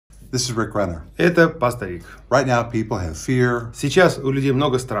This is Rick Renner. Это пастор Рик. Right now, people have fear, Сейчас у людей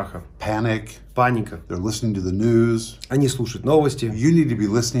много страха, panic. паника. They're listening to the news. Они слушают новости. You need to be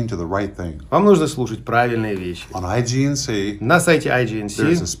listening to the right thing. Вам нужно слушать правильные вещи. On IGNC, На сайте there's a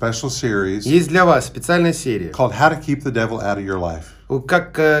IGNC special series есть для вас специальная серия, called How to Keep the Devil Out of Your Life.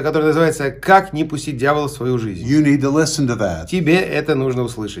 которая называется «Как не пустить дьявола в свою жизнь». You need to listen to that. Тебе это нужно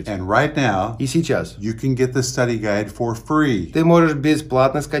услышать. And right now, И сейчас you can get the study guide for free. ты можешь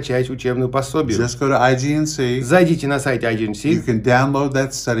бесплатно скачать учебную пособие. Just go to IGNC. Зайдите на сайт You IGNC. can download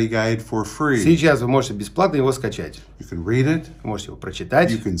that study guide for free. Сейчас вы можете бесплатно его скачать. You can read it. Вы можете его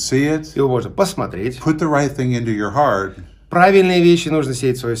прочитать, You can see it. его можно посмотреть. Put the right thing into your heart. Правильные вещи нужно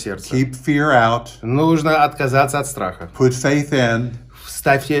сеять в свое сердце. Keep fear out. Нужно отказаться от страха. Put faith in.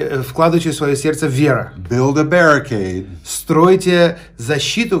 Вкладывайте в свое сердце вера. Build a barricade Стройте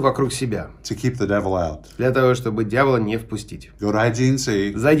защиту вокруг себя to keep the devil out. для того, чтобы дьявола не впустить. Go to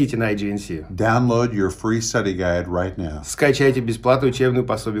IGNC. Зайдите на IGNC. Download your free study guide right now. Скачайте бесплатную учебную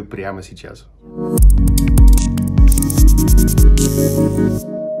пособие прямо сейчас.